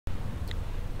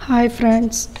Hi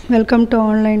friends, welcome to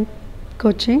online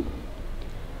coaching.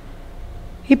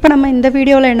 இப்போ நம்ம இந்த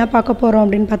வீடியோவில் என்ன பார்க்க போகிறோம்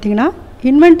அப்படின்னு பார்த்தீங்கன்னா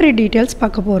இன்வென்ட்ரி டீட்டெயில்ஸ்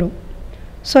பார்க்க போகிறோம்.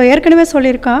 ஸோ ஏற்கனவே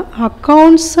சொல்லியிருக்கேன்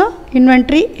அக்கௌண்ட்ஸ்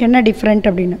இன்வென்ட்ரி என்ன டிஃப்ரெண்ட்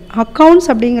அப்படின்னு. அக்கௌண்ட்ஸ்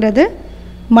அப்படிங்கிறது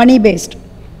மணி பேஸ்ட்,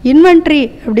 இன்வென்ட்ரி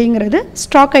அப்படிங்கிறது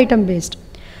ஸ்டாக் ஐட்டம் பேஸ்ட்.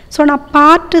 ஸோ நான்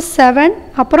பார்ட் 7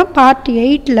 அப்புறம் பார்ட்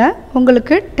 8ல்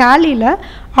உங்களுக்கு டேலியில்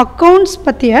அக்கௌண்ட்ஸ்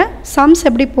பற்றிய சம்ஸ்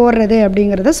எப்படி போடுறது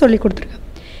அப்படிங்கிறத சொல்லி கொடுத்துருக்கேன்.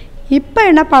 இப்போ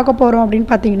என்ன பார்க்க போகிறோம் அப்படின்னு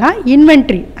பார்த்தீங்கன்னா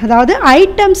இன்வென்ட்ரி, அதாவது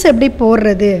ஐட்டம்ஸ் எப்படி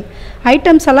போடுறது,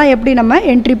 ஐட்டம்ஸ் எல்லாம் எப்படி நம்ம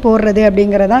என்ட்ரி போடுறது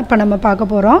அப்படிங்கிறதான் இப்போ நம்ம பார்க்க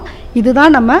போகிறோம்.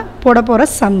 இதுதான் நம்ம போட போகிற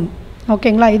சம்.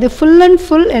 ஓகேங்களா, இது ஃபுல் அண்ட்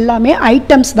ஃபுல் எல்லாமே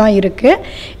ஐட்டம்ஸ் தான் இருக்குது.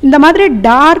 இந்த மாதிரி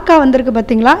டார்க்காக வந்திருக்கு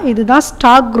பார்த்தீங்களா, இதுதான்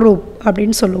ஸ்டாக் குரூப்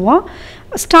அப்படின்னு சொல்லுவோம்.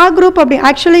 ஸ்டாக் குரூப் அப்படி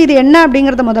ஆக்சுவலி இது என்ன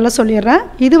அப்படிங்கிறத முதல்ல சொல்லிடுறேன்.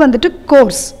 இது வந்துட்டு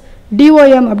கோர்ஸ்,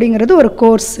 DOM அப்படிங்கிறது ஒரு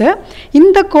கோர்ஸு.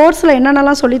 இந்த கோர்ஸில்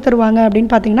என்னென்னலாம் சொல்லித் தருவாங்க அப்படின்னு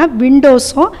பார்த்தீங்கன்னா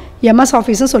விண்டோஸும் MS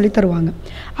ஆஃபீஸும் சொல்லித் தருவாங்க.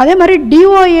 அதே மாதிரி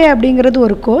DOA அப்படிங்கிறது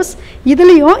ஒரு கோர்ஸ்,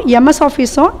 இதுலேயும் MS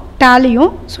ஆஃபீஸும்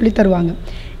டேலியும் சொல்லித் தருவாங்க.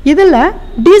 இதில்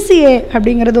DCA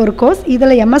அப்படிங்கிறது ஒரு கோர்ஸ்,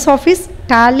 இதில் MS ஆஃபீஸ்,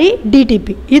 டேலி,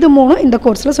 DTP இது மூணும் இந்த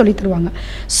கோர்ஸில் சொல்லித் தருவாங்க.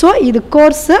 ஸோ இது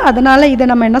கோர்ஸு, அதனால் இதை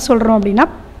நம்ம என்ன சொல்கிறோம் அப்படின்னா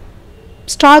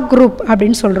ஸ்டாக் குரூப்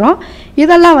அப்படின்னு சொல்கிறோம்.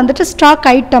 இதெல்லாம் வந்துட்டு ஸ்டாக்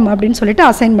ஐட்டம் அப்படின்னு சொல்லிட்டு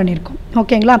அசைன் பண்ணியிருக்கோம்.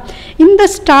 ஓகேங்களா, இந்த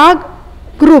ஸ்டாக்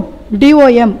குரூப்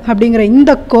DOM அப்படிங்கிற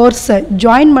இந்த கோர்ஸை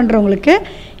ஜாயின் பண்ணுறவங்களுக்கு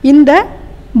இந்த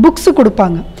புக்ஸு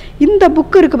கொடுப்பாங்க. இந்த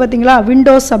புக்கு இருக்குது பார்த்தீங்களா,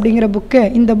 விண்டோஸ் அப்படிங்கிற புக்கு.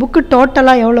 இந்த புக்கு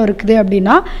டோட்டலாக எவ்வளோ இருக்குது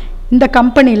அப்படின்னா இந்த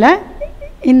கம்பெனியில்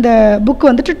இந்த புக்கு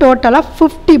வந்துட்டு டோட்டலாக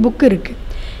 50 புக்கு இருக்குது.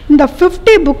 இந்த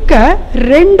 50 புக்கை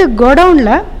 2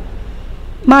 கோடவுனில்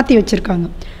மாற்றி வச்சுருக்காங்க.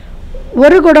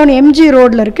 ஒரு கோடவுன் MG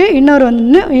ரோடில் இருக்குது,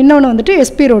 இன்னொன்று வந்துட்டு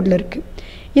SP ரோடில் இருக்குது.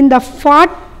 இந்த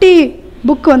 40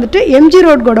 புக்கு வந்துட்டு MG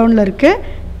ரோட் கோடவுனில் இருக்குது,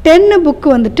 10 புக்கு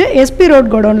வந்துட்டு SP ரோட்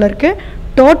கோடவுனில் இருக்குது.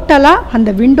 டோட்டலாக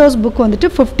அந்த விண்டோஸ் புக்கு வந்துட்டு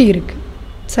 50 இருக்குது.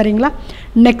 சரிங்களா,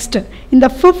 நெக்ஸ்ட்டு இந்த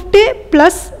 50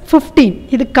 + 15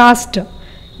 இது காஸ்ட்டு.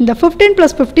 இந்த 15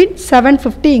 + 15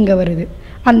 750 இங்கே வருது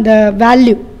அந்த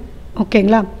வேல்யூ.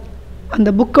 ஓகேங்களா, அந்த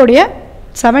புக்கோடைய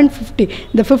 750,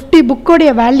 இந்த 50 புக்கோடைய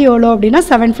வேல்யூ எவ்வளோ அப்படின்னா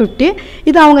 750.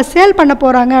 இது அவங்க சேல் பண்ண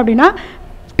போகிறாங்க அப்படின்னா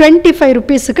 25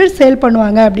 ருபீஸுக்கு சேல்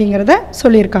பண்ணுவாங்க அப்படிங்கிறத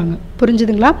சொல்லியிருக்காங்க.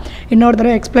 புரிஞ்சுதுங்களா? இன்னொரு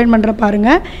தடவை எக்ஸ்பிளைன் பண்ணுற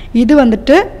பாருங்கள். இது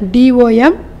வந்துட்டு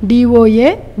DOM, DOA,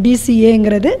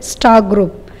 DCAங்கிறது stock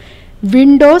group.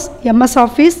 Windows, MS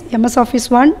office, MS office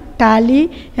 1, tally,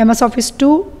 MS office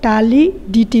 2, tally,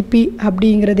 DTP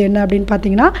அப்படிங்கிறது என்ன அப்படின்னு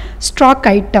பார்த்தீங்கன்னா ஸ்டாக்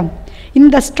ஐட்டம்.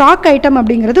 இந்த ஸ்டாக் ஐட்டம்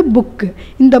அப்படிங்கிறது புக்கு.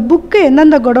 இந்த புக்கு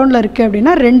எந்தெந்த கோடவுனில் இருக்குது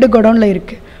அப்படின்னா 2 கோடவுனில்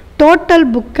இருக்குது. டோட்டல்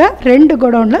புக்கை 2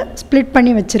 கோடவுனில் ஸ்ப்ளிட்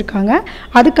பண்ணி வச்சுருக்காங்க.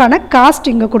 அதுக்கான காஸ்ட்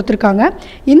இங்கே கொடுத்துருக்காங்க.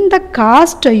 இந்த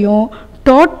காஸ்ட்டையும்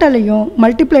டோட்டலையும்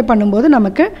மல்டிப்ளை பண்ணும்போது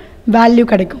நமக்கு வேல்யூ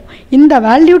கிடைக்கும். இந்த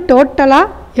வேல்யூ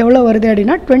டோட்டலாக எவ்வளோ வருது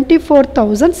அப்படின்னா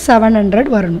 24,700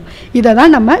 வரணும். இதை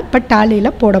தான் நம்ம இப்போ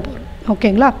டேலியில் போட போகிறோம்.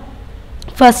 ஓகேங்களா,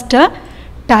 ஃபஸ்ட்டு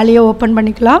டேலியை ஓப்பன்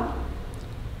பண்ணிக்கலாம்,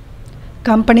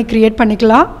 கம்பெனி க்ரியேட்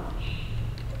பண்ணிக்கலாம்.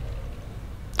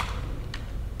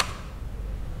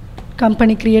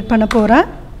 கம்பெனி க்ரியேட் பண்ண போகிறேன்.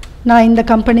 நான் இந்த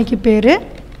கம்பெனிக்கு பேர்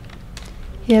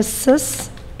SS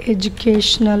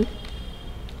எஜுகேஷ்னல்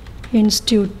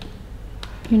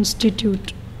இன்ஸ்டிடியூட்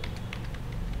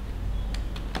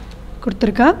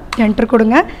கொடுத்துருக்கேன். என்டர்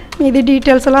கொடுங்க. இது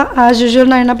டீட்டெயில்ஸ் எல்லாம் ஆஸ்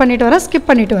யூஷுவல் நான் என்ன பண்ணிட்டு வரேன், ஸ்கிப்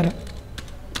பண்ணிட்டு வரேன்.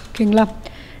 ஓகேங்களா,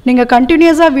 நீங்கள்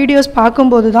கண்டினியூஸாக வீடியோஸ்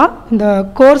பார்க்கும்போது தான் இந்த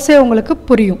கோர்ஸே உங்களுக்கு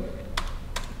புரியும்.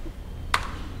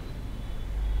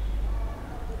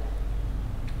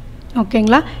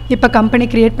 ஓகேங்களா, இப்போ கம்பெனி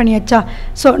க்ரியேட் பண்ணியாச்சா?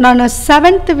 ஸோ நான்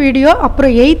 7th வீடியோ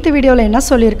அப்புறம் 8th வீடியோவில் என்ன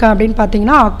சொல்லியிருக்கேன் அப்படின்னு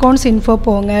பார்த்தீங்கன்னா அக்கௌண்ட்ஸ் இன்ஃபோ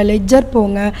போங்க, லெட்ஜர்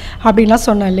போங்க அப்படின்லாம்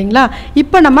சொன்னேன் இல்லைங்களா.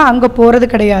 இப்போ நம்ம அங்கே போகிறது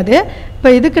கிடையாது.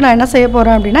 இப்போ இதுக்கு நான் என்ன செய்ய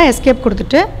போகிறேன் அப்படின்னா எஸ்கேப்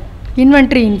கொடுத்துட்டு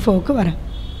இன்வென்ட்ரி இன்ஃபோவுக்கு வரேன்.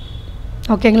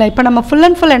 ஓகேங்களா, இப்போ நம்ம ஃபுல்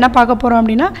அண்ட் ஃபுல் என்ன பார்க்க போகிறோம்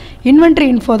அப்படின்னா இன்வென்ட்ரி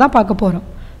இன்ஃபோ தான் பார்க்க போகிறோம்.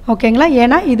 ஓகேங்களா,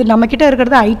 ஏன்னா இது நம்மக்கிட்ட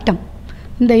இருக்கிறது ஐட்டம்.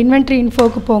 இந்த இன்வென்ட்ரி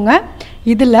இன்ஃபோவுக்கு போங்க.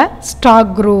 இதில்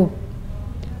ஸ்டாக் குரூப்,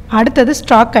 அடுத்தது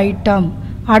ஸ்டாக் ஐட்டம்,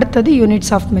 அடுத்தது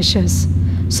units of measures.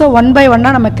 So 1 by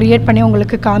 1 நம்ம க்ரியேட் பண்ணி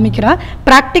உங்களுக்கு காமிக்கிறேன்.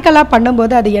 ப்ராக்டிக்கலாக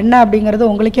பண்ணும்போது அது என்ன அப்படிங்கிறது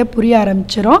உங்களுக்கே புரிய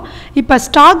ஆரம்பிச்சிடும். இப்போ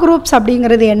ஸ்டாக் குரூப்ஸ்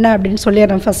அப்படிங்கிறது என்ன அப்படின்னு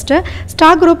சொல்லிடுறேன். ஃபஸ்ட்டு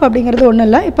ஸ்டாக் குரூப் அப்படிங்கிறது ஒன்றும்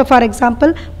இல்லை. இப்போ ஃபார்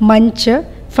எக்ஸாம்பிள் மஞ்சு,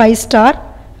 5 ஸ்டார்,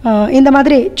 இந்த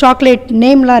மாதிரி சாக்லேட்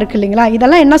நேம்லாம் இருக்குது இல்லைங்களா,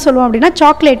 இதெல்லாம் என்ன சொல்லுவோம் அப்படின்னா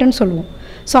சாக்லேட்டுன்னு சொல்லுவோம்.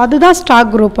 ஸோ அதுதான்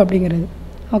ஸ்டாக் குரூப் அப்படிங்கிறது.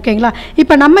 ஓகேங்களா,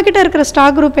 இப்போ நம்மக்கிட்ட இருக்கிற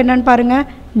ஸ்டாக் குரூப் என்னென்னு பாருங்கள்,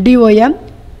 DOM,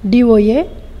 DOA,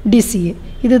 DCA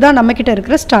இதுதான் நம்மக்கிட்ட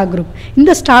இருக்கிற ஸ்டாக் குரூப்.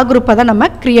 இந்த ஸ்டாக் குரூப்பை தான் நம்ம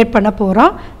க்ரியேட் பண்ண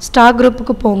போகிறோம். ஸ்டாக்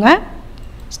குரூப்புக்கு போங்க,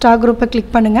 ஸ்டாக் குரூப்பை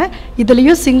கிளிக் பண்ணுங்கள்.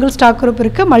 இதுலேயும் சிங்கிள் ஸ்டாக் குரூப்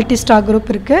இருக்குது, மல்டி ஸ்டாக்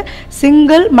குரூப் இருக்குது.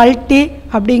 சிங்கிள் மல்டி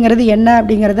அப்படிங்கிறது என்ன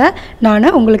அப்படிங்கிறத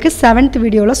நான் உங்களுக்கு 7th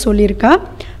வீடியோவில் சொல்லியிருக்கேன்.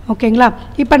 ஓகேங்களா?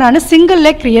 இப்போ நான்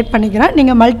சிங்கிள்லே க்ரியேட் பண்ணிக்கிறேன்.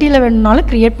 நீங்கள் மல்டியில் வேணும்னாலும்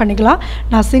க்ரியேட் பண்ணிக்கலாம்.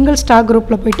 நான் சிங்கிள் ஸ்டார்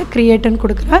குரூப்பில் போய்ட்டு க்ரியேட்டுன்னு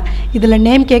கொடுக்குறேன். இதில்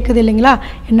நேம் கேட்குது இல்லைங்களா?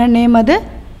 என்ன நேம் அது?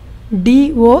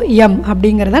 DOM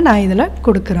அப்படிங்கிறத நான் இதில்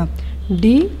கொடுக்குறேன்.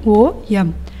 DOM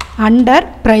under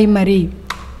primary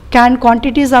can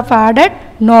quantities of added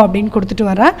no அப்படின்னு கொடுத்துட்டு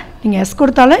வரேன். நீங்கள் எஸ்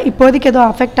கொடுத்தாலும் இப்போதைக்கு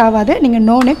எதுவும் அஃபெக்ட் ஆகாது. நீங்கள்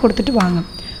நோனே கொடுத்துட்டு வாங்க.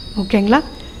 ஓகேங்களா?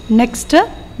 Next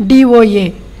DOA.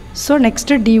 So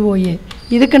next DOA.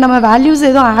 இதுக்கு நம்ம வேல்யூஸ்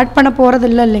எதுவும் ஆட் பண்ண போகிறது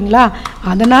இல்லைங்களா?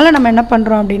 அதனால் நம்ம என்ன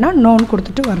பண்ணுறோம் அப்படின்னா நோன்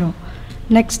கொடுத்துட்டு வர்றோம்.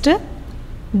 Next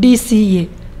DCA.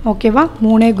 ஓகேவா?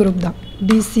 3 குரூப் தான்.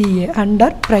 DCA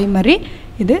under primary.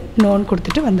 இது நோன்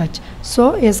கொடுத்துட்டு வந்தாச்சு. ஸோ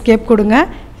எஸ்கேப் கொடுங்க,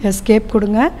 எஸ்கேப்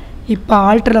கொடுங்க. இப்போ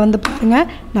ஆல்டரில் வந்து பாருங்கள்,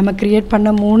 நம்ம க்ரியேட்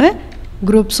பண்ண 3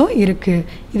 குரூப்ஸும் இருக்குது.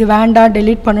 இது வேண்டாம்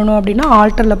டெலீட் பண்ணணும் அப்படின்னா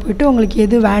ஆல்டரில் போய்ட்டு உங்களுக்கு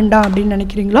எது வேண்டாம் அப்படின்னு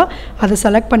நினைக்கிறீங்களோ அதை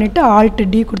செலக்ட் பண்ணிவிட்டு Alt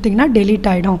D கொடுத்திங்கன்னா டெலீட்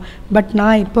ஆகிடும். பட்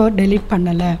நான் இப்போ டெலீட்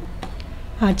பண்ணலை.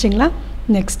 ஆச்சுங்களா?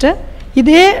 நெக்ஸ்ட்டு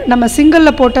இதே நம்ம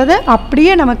சிங்கிளில் போட்டது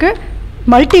அப்படியே நமக்கு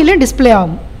மல்டியிலும் டிஸ்பிளே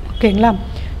ஆகும். ஓகேங்களா?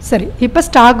 சரி, இப்போ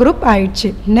ஸ்டாக் குரூப் ஆயிடுச்சு.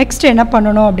 நெக்ஸ்ட் என்ன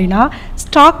பண்ணணும் அப்படின்னா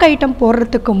ஸ்டாக் ஐட்டம்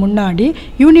போடுறதுக்கு முன்னாடி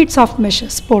யூனிட்ஸ் ஆஃப்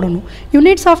மெஷர்ஸ் போடணும்.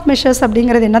 யூனிட்ஸ் ஆஃப் மெஷர்ஸ்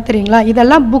அப்படிங்கிறது என்ன தெரியுங்களா?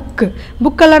 இதெல்லாம்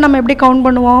புக்கெல்லாம் நம்ம எப்படி கவுண்ட்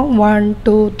பண்ணுவோம்? 1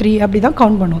 2 3 அப்படி தான்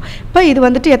கவுண்ட் பண்ணுவோம். இப்போ இது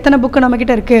வந்துட்டு எத்தனை புக்கு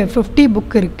நம்மக்கிட்ட இருக்குது? 50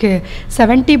 புக் இருக்குது,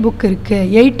 70 புக் இருக்குது,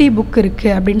 80 புக்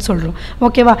இருக்குது அப்படின்னு சொல்கிறோம்.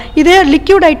 ஓகேவா? இதே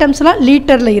லிக்யூட் ஐட்டம்ஸ்லாம்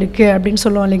லீட்டரில் இருக்குது அப்படின்னு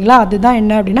சொல்லுவோம் இல்லைங்களா? அதுதான்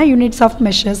என்ன அப்படின்னா யூனிட்ஸ் ஆஃப்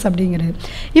மெஷர்ஸ் அப்படிங்கிறது.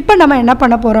 இப்போ நம்ம என்ன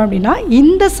பண்ண போகிறோம் அப்படின்னா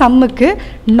இந்த சம்முக்கு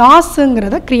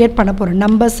நாஸ்ங்கிறத க்ரியேட் பண்ண போகிறோம்.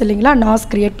 நம்பர்ஸ் இல்லைங்களா? நாஸ்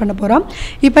க்ரியேட் பண்ண போகிறோம்.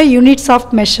 இப்போ யூனிட்ஸ் ஆஃப்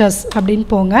மெஷர்ஸ் அப்படின்னு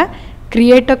போங்க,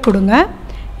 க்ரியேட்டை கொடுங்க.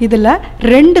 இதில்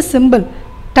 2 சிம்பிள்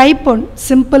டைப்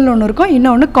சிம்பிள்னு ஒன்று இருக்கும்,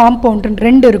 இன்னொன்று காம்பவுண்டுன்னு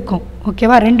 2 இருக்கும்.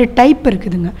 ஓகேவா? 2 டைப்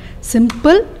இருக்குதுங்க,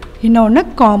 சிம்பிள் இன்னொன்று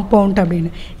காம்பவுண்ட்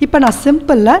அப்படின்னு. இப்போ நான்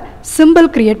சிம்பிளில் சிம்பிள்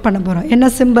க்ரியேட் பண்ண போகிறோம். என்ன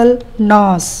சிம்பிள்?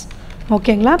 நாஸ்.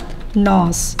 ஓகேங்களா?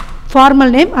 நாஸ்.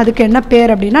 ஃபார்மல் நேம் அதுக்கு என்ன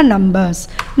பேர் அப்படின்னா numbers.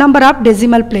 Number of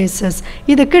decimal places.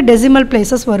 இதுக்கு டெசிமல்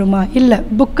பிளேசஸ் வருமா? இல்லை.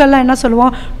 புக்கெல்லாம் என்ன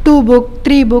சொல்லுவோம்? 2 புக்,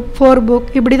 3 புக், 4 புக்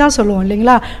இப்படி தான் சொல்லுவோம்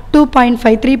இல்லைங்களா?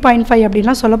 2.5 3.5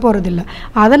 அப்படின்லாம் சொல்ல போகிறது இல்லை.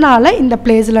 அதனால் இந்த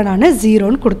பிளேஸில் நான்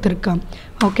 0ன்னு கொடுத்துருக்கேன்.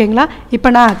 ஓகேங்களா?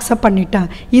 இப்போ நான் அக்செப்ட் பண்ணிட்டேன்.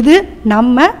 இது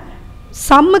நம்ம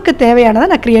சம்முக்கு தேவையானதை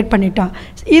நான் க்ரியேட் பண்ணிட்டேன்.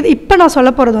 இது இப்போ நான்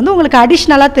சொல்ல போகிறது வந்து உங்களுக்கு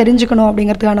அடிஷ்னலாக தெரிஞ்சுக்கணும்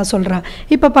அப்படிங்கிறதுக்காக நான் சொல்கிறேன்.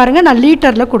 இப்போ பாருங்கள், நான்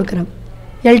லீட்டரில் கொடுக்குறேன்.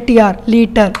 LTR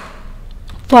லீட்டர்,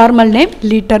 ஃபார்மல் நேம்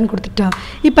லீட்டர்னு கொடுத்துட்டேன்.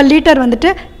 இப்போ லீட்டர் வந்துட்டு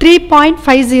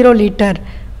 3.50 லிட்டர்,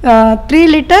 3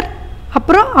 லிட்டர்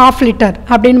அப்புறம் ½ லிட்டர்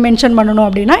அப்படின்னு மென்ஷன் பண்ணணும்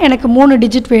அப்படின்னா எனக்கு 3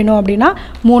 டிஜிட் வேணும் அப்படின்னா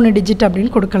 3 டிஜிட்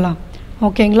அப்படின்னு கொடுக்கலாம்.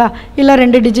 ஓகேங்களா? இல்லை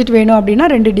 2 டிஜிட் வேணும் அப்படின்னா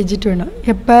 2 டிஜிட் வேணும்.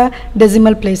 எப்போ?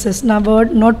 Decimal places. நான்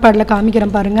நோட் பேடில்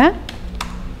காமிக்கிறேன் பாருங்கள்.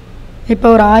 இப்போ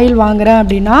ஒரு ஆயில் வாங்குகிறேன்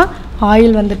அப்படின்னா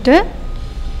ஆயில் வந்துட்டு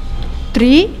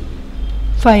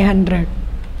 3,500,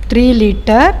 3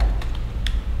 லிட்டர்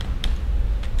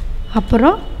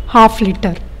அப்புறம் ½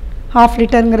 லிட்டர். ½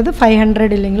 லிட்டருங்கிறது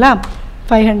 500 இல்லைங்களா?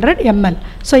 500 ml.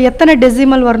 ஸோ எத்தனை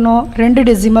டெசிமல் வரணும்? 2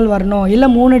 டெசிமல் வரணும், இல்லை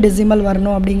 3 டெசிமல்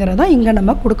வரணும் அப்படிங்கிறத இங்கே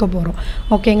நம்ம கொடுக்க போகிறோம்.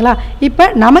 ஓகேங்களா? இப்போ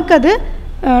நமக்கு அது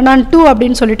நான் 2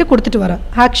 அப்படின்னு சொல்லிட்டு கொடுத்துட்டு வரேன்.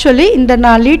 ஆக்சுவலி இந்த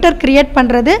நான் லீட்டர் க்ரியேட்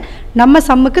பண்ணுறது நம்ம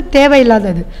சம்முக்கு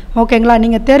தேவையில்லாதது. ஓகேங்களா?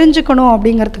 நீங்கள் தெரிஞ்சுக்கணும்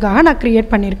அப்படிங்கிறதுக்காக நான்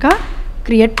க்ரியேட் பண்ணியிருக்கேன்.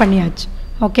 க்ரியேட் பண்ணியாச்சு.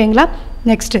 ஓகேங்களா?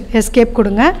 நெக்ஸ்ட்டு எஸ்கேப்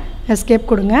கொடுங்க, எஸ்கேப்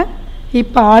கொடுங்க.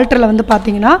 இப்போ ஆல்டரில் வந்து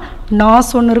பார்த்தீங்கன்னா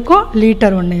நாஸ் ஒன்று இருக்கும்,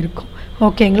 லீட்டர் ஒன்று இருக்கும்.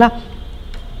 ஓகேங்களா?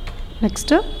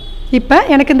 நெக்ஸ்ட்டு இப்போ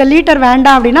எனக்கு இந்த லீட்டர்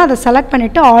வேண்டாம் அப்படின்னா அதை செலக்ட்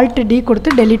பண்ணிவிட்டு Alt D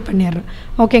கொடுத்து டெலீட் பண்ணிடுறேன்.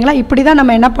 ஓகேங்களா? இப்படி தான்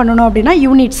நம்ம என்ன பண்ணணும் அப்படின்னா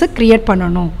யூனிட்ஸை க்ரியேட்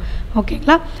பண்ணணும்.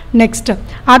 ஓகேங்களா? நெக்ஸ்ட்டு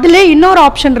அதிலே இன்னொரு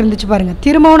ஆப்ஷன் இருந்துச்சு பாருங்கள்.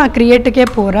 திரும்பவும் நான் க்ரியேட்டுக்கே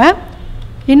போகிறேன்.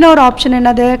 இன்னொரு ஆப்ஷன்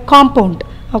என்னது? காம்பவுண்ட்.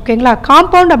 ஓகேங்களா?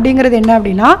 காம்பவுண்ட் அப்படிங்கிறது என்ன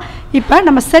அப்படின்னா இப்போ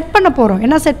நம்ம செட் பண்ண போகிறோம்.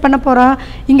 என்ன செட் பண்ண போகிறோம்?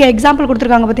 இங்கே எக்ஸாம்பிள்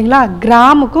கொடுத்துருக்காங்க பார்த்தீங்களா?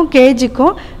 கிராமுக்கும்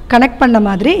கேஜிக்கும் கனெக்ட் பண்ண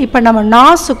மாதிரி இப்போ நம்ம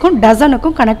நாஸுக்கும்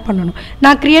டசனுக்கும் கனெக்ட் பண்ணணும்.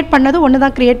 நான் க்ரியேட் பண்ணது ஒன்று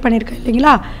தான் க்ரியேட் பண்ணியிருக்கேன்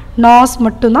இல்லைங்களா? நாஸ்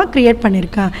மட்டும்தான் க்ரியேட்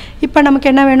பண்ணியிருக்கேன். இப்போ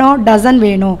நமக்கு என்ன வேணும்? டசன்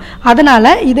வேணும்.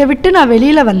 அதனால் இதை விட்டு நான்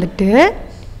வெளியில் வந்துட்டு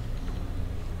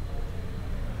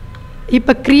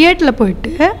இப்போ க்ரியேட்டில்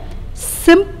போயிட்டு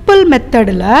சிம்பிள்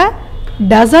மெத்தடில்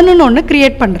டசனுன்னு ஒன்று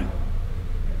க்ரியேட் பண்ணுறேன்.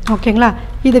 ஓகேங்களா?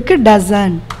 இதுக்கு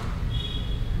டசன்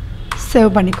சேவ்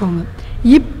பண்ணிக்கோங்க.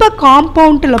 இப்போ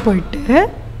காம்பவுண்டில் போயிட்டு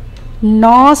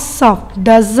நாஸ் of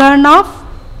dozen of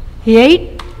 8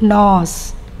 Naz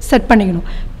set பண்ணிக்கணும்.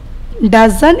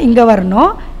 டசன் இங்கே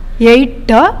வரணும்,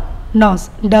 8 நாஸ்,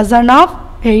 டசன் ஆஃப்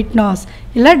 8 நாஸ்,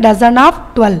 இல்லை dozen of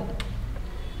 12,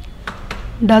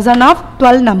 dozen of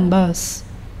 12 numbers.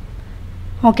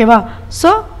 ஓகேவா?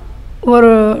 ஸோ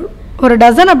ஒரு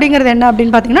டசன் அப்படிங்கிறது என்ன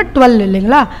அப்படின்னு பார்த்தீங்கன்னா 12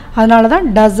 இல்லைங்களா? அதனால தான்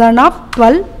டசன் ஆஃப்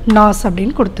 12 நாஸ்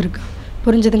அப்படின்னு கொடுத்துருக்கு.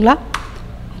 புரிஞ்சுதுங்களா?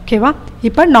 ஓகே. ஓகேவா?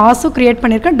 இப்போ நாஸும் க்ரியேட்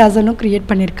பண்ணியிருக்கேன், டசனும் க்ரியேட்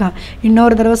பண்ணியிருக்கேன்.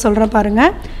 இன்னொரு தடவை சொல்கிறேன்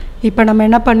பாருங்கள். இப்போ நம்ம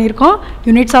என்ன பண்ணியிருக்கோம்,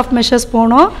 யூனிட்ஸ் ஆஃப் மெஷர்ஸ்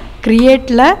போனோம்,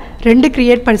 க்ரியேட்டில் 2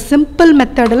 க்ரியேட் பண்ணி சிம்பிள்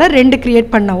மெத்தடில் 2 க்ரியேட்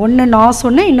பண்ணோம். ஒன்று நாஸ்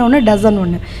ஒன்று, இன்னொன்று டசன்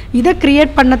ஒன்று. இதை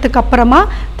க்ரியேட் பண்ணதுக்கு அப்புறமா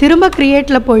திரும்ப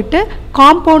க்ரியேட்டில் போயிட்டு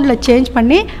காம்பவுண்டில் சேஞ்ச்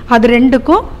பண்ணி அது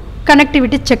 2க்கும்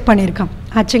கனெக்டிவிட்டி செக் பண்ணியிருக்கோம்.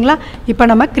 ஆச்சுங்களா? இப்போ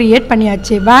நம்ம க்ரியேட்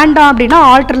பண்ணியாச்சு. வேண்டாம் அப்படின்னா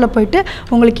ஆல்டரில் போயிட்டு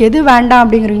உங்களுக்கு எது வேண்டாம்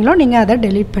அப்படிங்கிறீங்களோ நீங்கள் அதை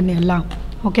டெலீட் பண்ணிடலாம்.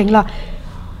 ஓகேங்களா?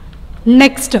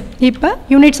 நெக்ஸ்ட் இப்போ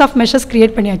யூனிட்ஸ் ஆஃப் மெஷர்ஸ்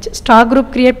க்ரியேட் பண்ணியாச்சு, ஸ்டாக் குரூப்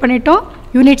க்ரியேட் பண்ணிட்டோம்,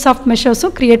 யூனிட்ஸ் ஆஃப்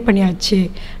மெஷர்ஸும் க்ரியேட் பண்ணியாச்சு.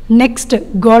 நெக்ஸ்ட்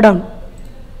கோடவுன்.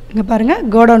 இங்கே பாருங்கள்,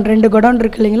 கோடவுன் 2 கோடவுன்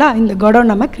இருக்குது இல்லைங்களா? இந்த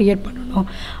கோடவுன் நம்ம க்ரியேட் பண்ணணும்.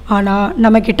 ஆனால்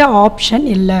நம்மக்கிட்ட ஆப்ஷன்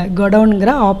இல்லை,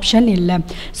 கோடவுனுங்கிற ஆப்ஷன் இல்லை.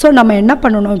 ஸோ நம்ம என்ன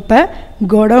பண்ணணும், இப்போ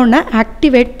கோடவுனை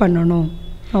ஆக்டிவேட் பண்ணணும்.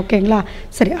 ஓகேங்களா?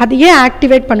 சரி, அது ஏன்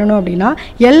ஆக்டிவேட் பண்ணணும் அப்படின்னா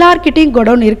எல்லார்கிட்டையும்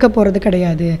கோடவுன் இருக்க போகிறது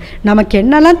கிடையாது. நமக்கு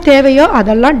என்னெல்லாம் தேவையோ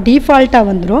அதெல்லாம் டிஃபால்ட்டாக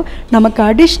வந்துடும். நமக்கு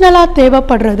அடிஷ்னலாக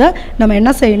தேவைப்படுறத நம்ம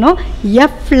என்ன செய்யணும்,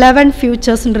 F11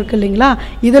 ஃபியூச்சர்ஸ்ன்னு இருக்குது இல்லைங்களா?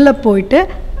 இதில் போயிட்டு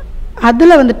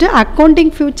அதில் வந்துட்டு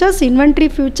accounting features, inventory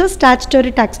features,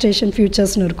 statutory taxation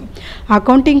ஃபியூச்சர்ஸ்னு இருக்கும்.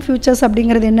 அக்கௌண்டிங் ஃபியூச்சர்ஸ்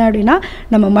அப்படிங்கிறது என்ன அப்படின்னா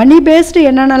நம்ம மணி பேஸ்டு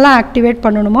என்னென்னலாம் ஆக்டிவேட்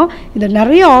பண்ணணுமோ இது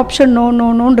நிறைய ஆப்ஷன்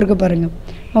நோன்னு இருக்கு பாருங்கள்.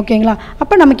 ஓகேங்களா?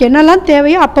 அப்போ நமக்கு என்னெல்லாம்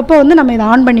தேவையோ அப்பப்போ வந்து நம்ம இதை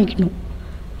ஆன் பண்ணிக்கணும்.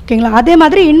 ஓகேங்களா? அதே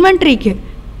மாதிரி இன்வென்ட்ரிக்கு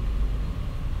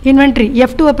இன்வென்ட்ரி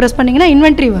F2 ப்ரெஸ் பண்ணிங்கன்னா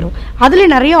இன்வென்ட்ரி வரும்.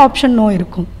 அதில் நிறைய ஆப்ஷன் நோ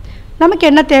இருக்கும். நமக்கு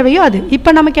என்ன தேவையோ அது. இப்போ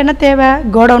நமக்கு என்ன தேவை,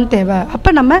 கோடவுன் தேவை. அப்போ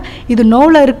நம்ம இது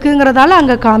நோவில் இருக்குங்கிறதால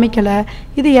அங்கே காமிக்கலை,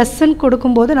 இது எஸ்ன்னு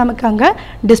கொடுக்கும்போது நமக்கு அங்கே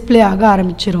டிஸ்பிளே ஆக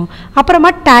ஆரம்பிச்சிடும்.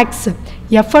 அப்புறமா டேக்ஸ்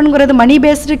F1ங்கிறது மணி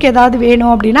பேஸ்டுக்கு ஏதாவது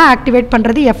வேணும் அப்படின்னா ஆக்டிவேட்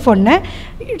பண்ணுறது F1.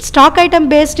 ஸ்டாக் ஐட்டம்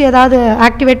பேஸ்டு ஏதாவது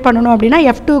ஆக்டிவேட் பண்ணணும் அப்படின்னா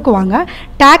F2க்கு வாங்க.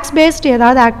 டேக்ஸ் பேஸ்டு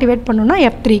ஏதாவது ஆக்டிவேட் பண்ணணும்னா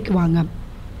F3க்கு வாங்க.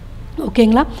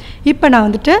 ஓகேங்களா? இப்போ நான்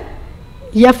வந்துட்டு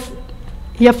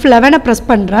F11 ப்ரெஸ்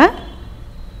பண்ணுறேன்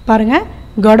பாருங்கள்.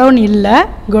 கோடவுன்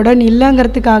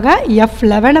இல்லைங்கிறதுக்காக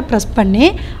F11 ப்ரெஸ் பண்ணி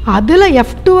அதில்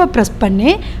F2 ப்ரெஸ்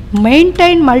பண்ணி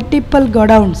மெயின்டைன் மல்டிபிள்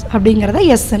கோடவுன்ஸ் அப்படிங்கிறத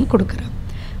எஸ்ன்னு கொடுக்குறேன்.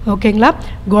 ஓகேங்களா?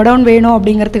 கோடவுன் வேணும்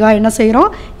அப்படிங்கிறதுக்காக என்ன செய்கிறோம்,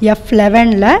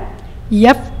 F11ல்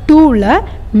F2ல்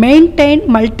மெயின்டைன்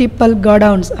மல்டிபிள்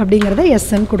கோடவுன்ஸ் அப்படிங்கிறத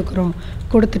எஸ்ன்னு கொடுக்குறோம்.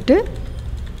 கொடுத்துட்டு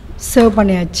சேவ்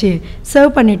பண்ணியாச்சு. சேவ்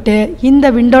பண்ணிவிட்டு இந்த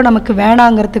விண்டோ நமக்கு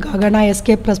வேணாங்கிறதுக்காக நான்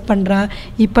எஸ்கேப் ப்ரெஸ் பண்ணுறேன்.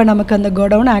 இப்போ நமக்கு அந்த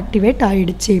கோடவுன் ஆக்டிவேட்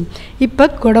ஆகிடுச்சு. இப்போ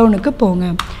கோடவுனுக்கு போங்க.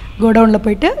 கோடவுனில்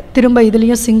போயிட்டு திரும்ப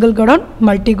இதுலேயும் சிங்கிள் கோடவுன்,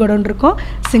 மல்டி கோடவுன் இருக்கும்.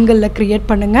 சிங்கிளில் க்ரியேட்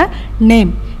பண்ணுங்கள்.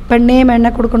 நேம், இப்போ நேம்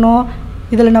என்ன கொடுக்கணும்,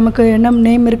 இதில் நமக்கு என்ன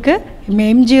நேம் இருக்குது,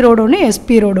 MG ரோடு ஒன்று,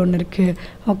 SP ரோடு ஒன்று இருக்குது.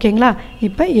 ஓகேங்களா?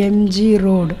 இப்போ MG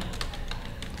ரோடு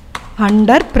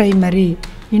அண்டர் ப்ரைமரி,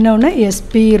 இன்னொன்று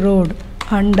SP ரோடு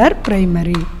அண்டர்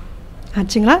ப்ரைமரி.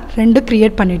 ஆச்சுங்களா? 2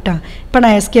 க்ரியேட் பண்ணிட்டேன். இப்போ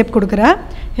நான் எஸ்கேப் கொடுக்குறேன்.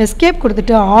 எஸ்கேப்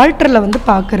கொடுத்துட்டு ஆல்டரில் வந்து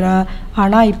பார்க்குறேன்.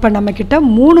 ஆனால் இப்போ நம்மக்கிட்ட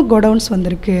 3 கோடவுன்ஸ்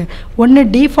வந்திருக்கு. ஒன்று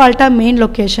டிஃபால்ட்டாக மெயின்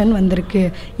லொக்கேஷன் வந்திருக்கு.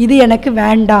 இது எனக்கு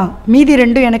வேண்டாம், மீதி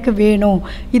 2 எனக்கு வேணும்,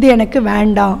 இது எனக்கு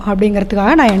வேண்டாம்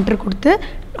அப்படிங்கிறதுக்காக நான் என்ட்ரு கொடுத்து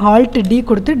Alt D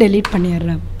கொடுத்து டெலீட்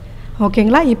பண்ணிடுறேன்.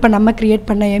 ஓகேங்களா? இப்போ நம்ம க்ரியேட்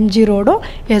பண்ண MG ரோடும்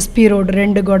SP ரோடு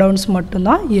 2 கோடவுன்ஸ்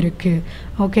மட்டும்தான் இருக்குது.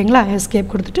 ஓகேங்களா? எஸ்கேப்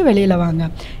கொடுத்துட்டு வெளியில் வாங்க.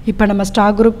 இப்போ நம்ம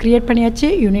ஸ்டாக் குரூப் க்ரியேட் பண்ணியாச்சு,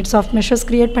 யூனிட்ஸ் ஆஃப் மெஷர்ஸ்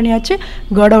க்ரியேட் பண்ணியாச்சு,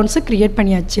 கோடவுன்ஸு க்ரியேட்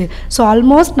பண்ணியாச்சு. ஸோ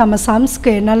ஆல்மோஸ்ட் நம்ம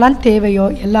சம்ஸ்க்கு என்னெல்லாம் தேவையோ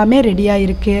எல்லாமே ரெடியாக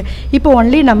இருக்குது. இப்போ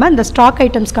ஒன்லி நம்ம இந்த ஸ்டாக்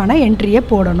ஐட்டம்ஸ்க்கான என்ட்ரியை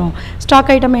போடணும்.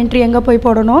 ஸ்டாக் ஐட்டம் என்ட்ரி எங்கே போய்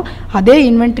போடணும், அதே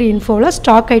இன்வென்ட்ரி இன்ஃபோவில்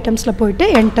ஸ்டாக் ஐட்டம்ஸில் போயிட்டு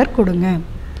என்டர் கொடுங்க.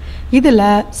 இதில்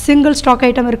சிங்கிள் ஸ்டாக்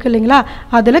ஐட்டம் இருக்குது இல்லைங்களா,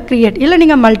 அதில் க்ரியேட், இல்லை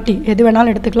நீங்கள் மல்டி எது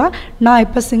வேணாலும் எடுத்துக்கலாம். நான்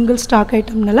இப்போ சிங்கிள் ஸ்டாக்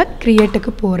ஐட்டம்னால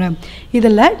க்ரியேட்டுக்கு போகிறேன்.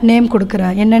 இதில் நேம்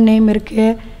கொடுக்குறேன். என்ன நேம் இருக்குது,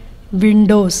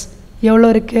 விண்டோஸ்.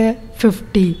 எவ்வளோ இருக்குது,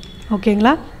 50.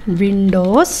 ஓகேங்களா?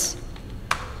 விண்டோஸ்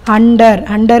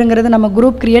அண்டருங்கிறது நம்ம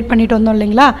குரூப் க்ரியேட் பண்ணிட்டு வந்தோம்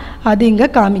இல்லைங்களா, அது இங்கே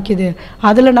காமிக்குது.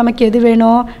 அதில் நமக்கு எது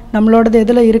வேணும், நம்மளோடது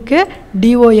எதில் இருக்குது,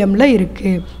 DOMல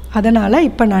இருக்குது. அதனால்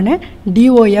இப்போ நான்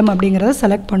DOM அப்படிங்கிறத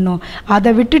செலக்ட் பண்ணோம். அதை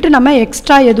விட்டுட்டு நம்ம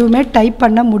எக்ஸ்ட்ரா எதுவுமே டைப்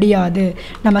பண்ண முடியாது.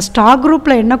 நம்ம ஸ்டாக்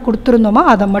குரூப்பில் என்ன கொடுத்துருந்தோமோ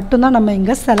அதை மட்டும்தான் நம்ம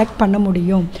இங்கே செலக்ட் பண்ண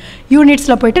முடியும்.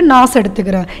 யூனிட்ஸில் போயிட்டு நாஸ்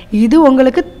எடுத்துக்கிறேன். இது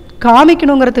உங்களுக்கு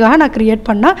காமிக்கணுங்கிறதுக்காக நான் க்ரியேட்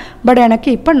பண்ணேன். பட்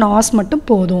எனக்கு இப்போ நாஸ் மட்டும்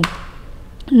போதும்.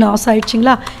 நாஸ்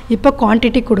ஆயிடுச்சிங்களா? இப்போ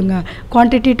குவான்டிட்டி கொடுங்க.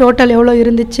 குவான்டிட்டி டோட்டல் எவ்வளோ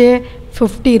இருந்துச்சு,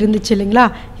 50 இருந்துச்சு இல்லைங்களா.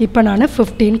 இப்போ நான்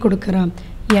 15 கொடுக்குறேன்.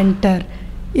 என்டர்.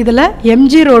 இதில்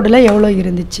MG ரோடில் எவ்வளோ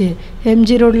இருந்துச்சு,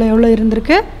 MG ரோடில் எவ்வளோ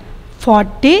இருந்திருக்கு,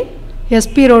 40,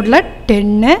 SP ரோடில்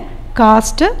 10,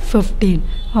 காஸ்ட்டு 15.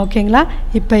 ஓகேங்களா?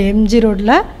 இப்போ MG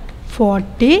ரோடில்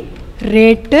 40,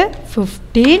 ரேட்டு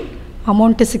 15,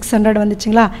 அமௌண்ட்டு 600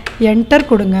 வந்துச்சுங்களா. என்டர்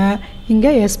கொடுங்க.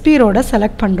 இங்கே SP ரோடை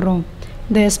செலக்ட் பண்ணுறோம்.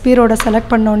 இந்த எஸ்பி ரோடை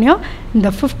செலக்ட் பண்ணோன்னையும் இந்த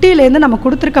 50லேருந்து நம்ம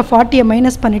கொடுத்துருக்க 40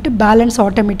 மைனஸ் பண்ணிவிட்டு பேலன்ஸ்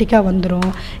ஆட்டோமேட்டிக்காக வந்துடும்.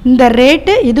 இந்த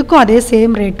ரேட்டு இதுக்கும் அதே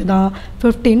சேம் ரேட்டு தான்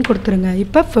 15 கொடுத்துருங்க.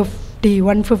 இப்போ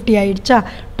 150 ஆயிடுச்சா,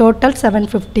 டோட்டல்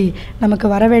 750. நமக்கு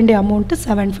வர வேண்டிய அமௌண்ட்டு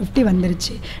 750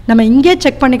 வந்துருச்சு. நம்ம இங்கே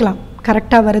செக் பண்ணிக்கலாம்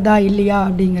கரெக்டாக வருதா இல்லையா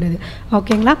அப்படிங்கிறது.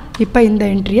 ஓகேங்களா, இப்போ இந்த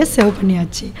என்ட்ரியை சேவ்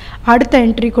பண்ணியாச்சு. அடுத்த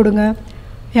என்ட்ரி கொடுங்க.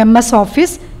 எம்எஸ்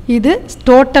ஆஃபீஸ், இது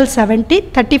டோட்டல் 70,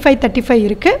 35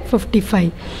 இருக்குது, 55.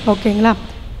 ஓகேங்களா,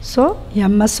 ஸோ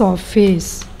எம்எஸ் ஆஃபீஸ்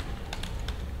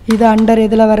இது அண்டர்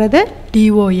இதில் வர்றது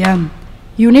டிஓஎம்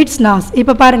யூனிட்ஸ் நாஸ்.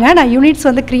 இப்போ பாருங்கள், நான் யூனிட்ஸ்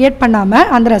வந்து க்ரியேட் பண்ணாமல்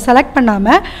அந்த செலக்ட்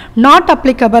பண்ணாமல் நாட்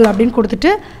அப்ளிகபிள் அப்படின்னு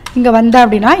கொடுத்துட்டு இங்கே வந்தேன்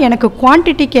அப்படின்னா எனக்கு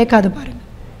குவான்டிட்டி கேட்காது. பாருங்கள்,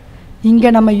 இங்கே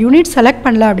நம்ம யூனிட் செலக்ட்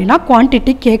பண்ணல அப்படின்னா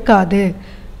குவான்டிட்டி கேட்காது,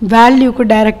 வேல்யூக்கு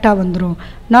டைரெக்டாக வந்துடும்.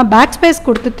 நான் பேக் ஸ்பேஸ்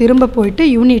கொடுத்து திரும்ப போயிட்டு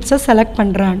யூனிட்ஸை செலக்ட்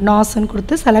பண்ணுறேன், நாஸ்ன்னு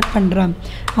கொடுத்து செலக்ட் பண்ணுறேன்.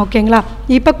 ஓகேங்களா,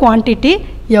 இப்போ குவான்டிட்டி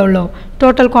எவ்வளோ,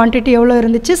 டோட்டல் குவான்டிட்டி எவ்வளோ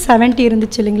இருந்துச்சு, 70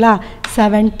 இருந்துச்சு இல்லைங்களா,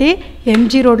 70.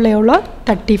 எம்ஜி ரோடில் எவ்வளோ,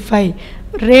 35.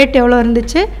 ரேட் எவ்வளோ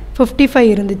இருந்துச்சு, 55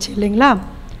 இருந்துச்சு இல்லைங்களா,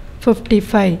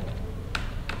 55.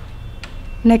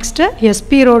 நெக்ஸ்ட்டு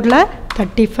எஸ்பி ரோடில்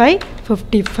 35,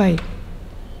 55.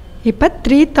 இப்போ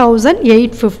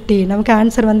 3850 நமக்கு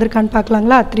ஆன்சர் வந்திருக்கான்னு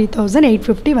பார்க்கலாங்களா.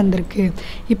 3850 வந்திருக்கு.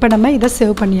 இப்போ நம்ம இதை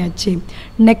சேவ் பண்ணியாச்சு.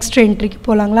 நெக்ஸ்ட் என்ட்ரிக்கு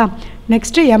போகலாங்களா.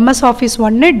 நெக்ஸ்ட்டு எம்எஸ் ஆஃபீஸ்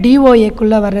 1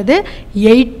 டிஓஏக்குள்ளே வர்றது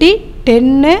 80,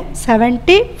 10,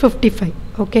 70, 55.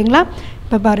 ஓகேங்களா,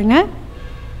 இப்போ பாருங்கள்,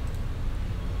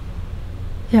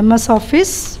 எம்எஸ்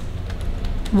ஆஃபீஸ்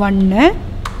 1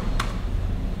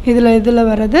 இதில்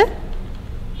வர்றது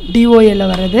டிஓஏல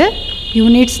வர்றது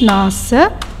யூனிட்ஸ் நாஸு.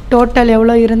 டோட்டல்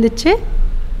எவ்வளோ இருந்துச்சு,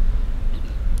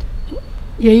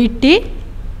 80,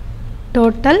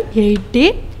 டோட்டல் 80.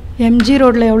 எம்ஜி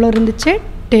ரோடில் எவ்வளோ இருந்துச்சு,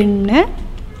 10,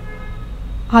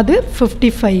 அது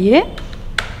 55.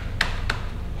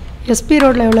 எஸ்பி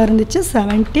ரோடில் எவ்வளோ இருந்துச்சு,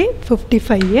 70,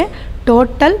 55.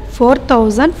 டோட்டல்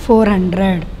 4400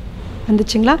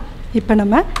 வந்துச்சுங்களா. இப்போ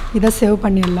நம்ம இதை சேவ்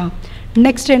பண்ணிடலாம்.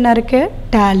 நெக்ஸ்ட் என்ன இருக்குது,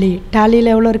 டேலி.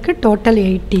 டேலியில் எவ்வளோ இருக்குது, டோட்டல்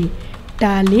 80.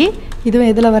 டேலி இதுவும்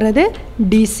எதில் வர்றது,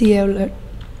 டிசிஏவில்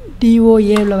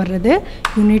டிஓஏவில் வர்றது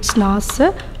யூனிட்ஸ் நாஸு.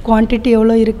 குவான்டிட்டி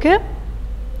எவ்வளோ இருக்குது,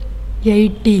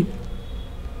 80.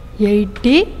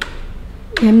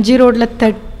 எம்ஜி ரோடில்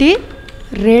 30.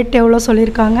 ரேட் எவ்வளோ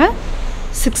சொல்லியிருக்காங்க,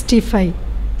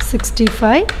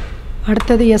 65.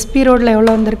 அடுத்தது எஸ்பி ரோடில்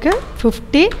எவ்வளோ வந்திருக்கு,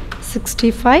 50,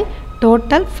 65.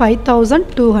 டோட்டல்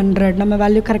 5200. நம்ம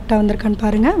வேல்யூ கரெக்டாக வந்திருக்கான்னு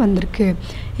பாருங்கள், வந்திருக்கு.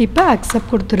 இப்போ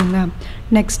அக்செப்ட் கொடுத்துருங்க.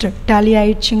 Next tally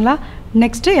ஆயிடுச்சிங்களா.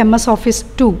 Next MS office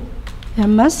 2.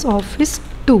 MS office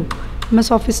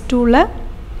 2ல்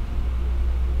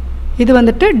இது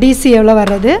வந்துட்டு டிசி எவ்வளோ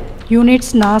வர்றது,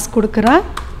 யூனிட்ஸ் நாஸ் கொடுக்குறேன்.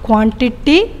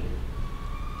 Quantity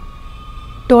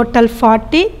total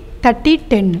 40, 30,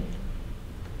 10.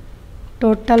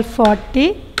 டோட்டல் 40,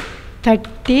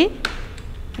 30.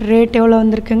 ரேட் எவ்வளோ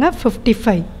வந்திருக்குங்க,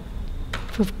 55.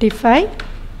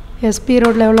 எஸ்பி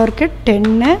ரோடில் எவ்வளோ இருக்குது,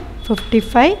 10,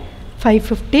 55,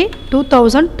 550,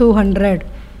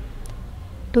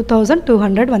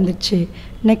 2200 வந்துச்சு.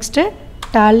 நெக்ஸ்ட்டு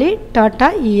டாலி டாட்டா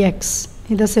இஎக்ஸ்,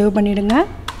 இதை சேவ் பண்ணிவிடுங்க.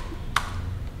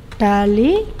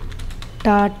 Tally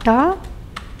tata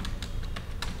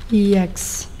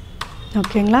இஎக்ஸ்.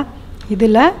 ஓகேங்களா,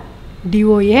 இதில்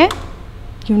டிஓஏ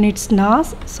யூனிட்ஸ்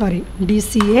நாஸ்,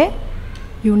 டிசிஏ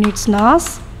யூனிட்ஸ் நாஸ்.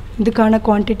 இதுக்கான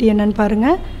குவான்டிட்டி என்னன்னு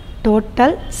பாருங்கள்,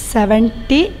 டோட்டல்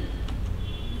 70.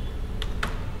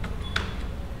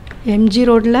 எம்ஜி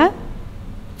ரோடில்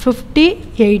 50,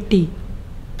 80.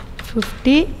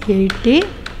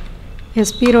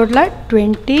 எஸ்பி ரோடில்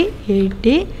 20,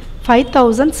 80.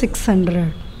 5600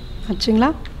 ஆச்சுங்களா.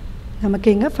 நமக்கு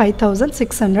இங்கே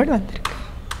 5600 வந்திருக்கு.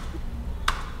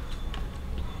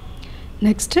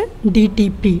 நெக்ஸ்ட்டு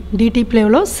டிடிபியில்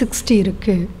எவ்வளோ, 60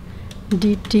 இருக்குது.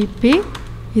 டிடிபி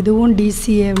இதுவும்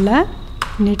டிசிஏவில்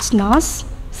நிட்ஸ் நாஸ்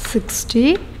 60.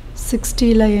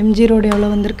 60ல் எம்ஜி ரோடு எவ்வளோ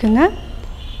வந்திருக்குங்க,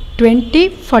 20,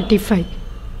 45.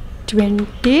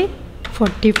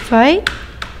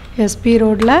 எஸ்பி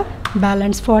ரோடில்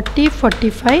பேலன்ஸ் 40,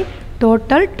 45.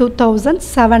 டோட்டல்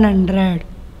 2700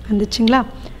 வந்துச்சுங்களா.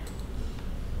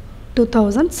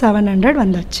 2700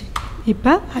 வந்தாச்சு.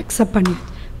 இப்போ அக்செப்ட் பண்ணியாச்சு.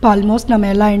 இப்போ ஆல்மோஸ்ட் நம்ம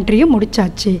எல்லா என்ட்ரியும்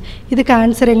முடிச்சாச்சு. இதுக்கு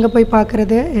ஆன்சர் எங்கே போய்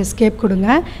பார்க்குறது, எஸ்கேப் கொடுங்க.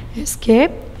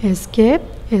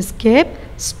 எஸ்கேப்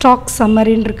ஸ்டாக்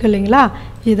சம்மரின்னு இருக்குது இல்லைங்களா,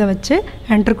 இதை வச்சு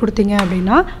என்ட்ரு கொடுத்தீங்க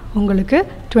அப்படின்னா உங்களுக்கு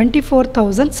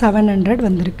 24,700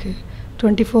 வந்திருக்கு.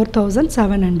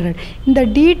 24,700. இந்த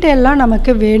டீட்டெயிலாம்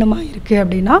நமக்கு வேணுமா இருக்குது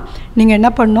அப்படின்னா நீங்கள் என்ன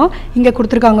பண்ணணும், இங்கே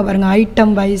கொடுத்துருக்காங்க பாருங்கள்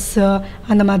ஐட்டம் வைஸ்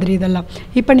அந்த மாதிரி இதெல்லாம்.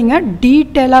 இப்போ நீங்கள்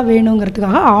டீட்டெயிலாக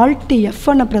வேணுங்கிறதுக்காக Alt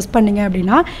F1 ப்ரெஸ் பண்ணிங்க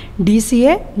அப்படின்னா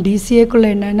டிசிஏக்குள்ளே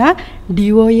என்னென்ன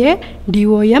டிஓஏ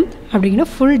டிஓஎம் அப்படிங்கிற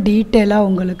ஃபுல் டீட்டெயிலாக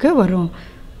உங்களுக்கு வரும்.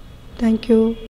 தேங்க்யூ.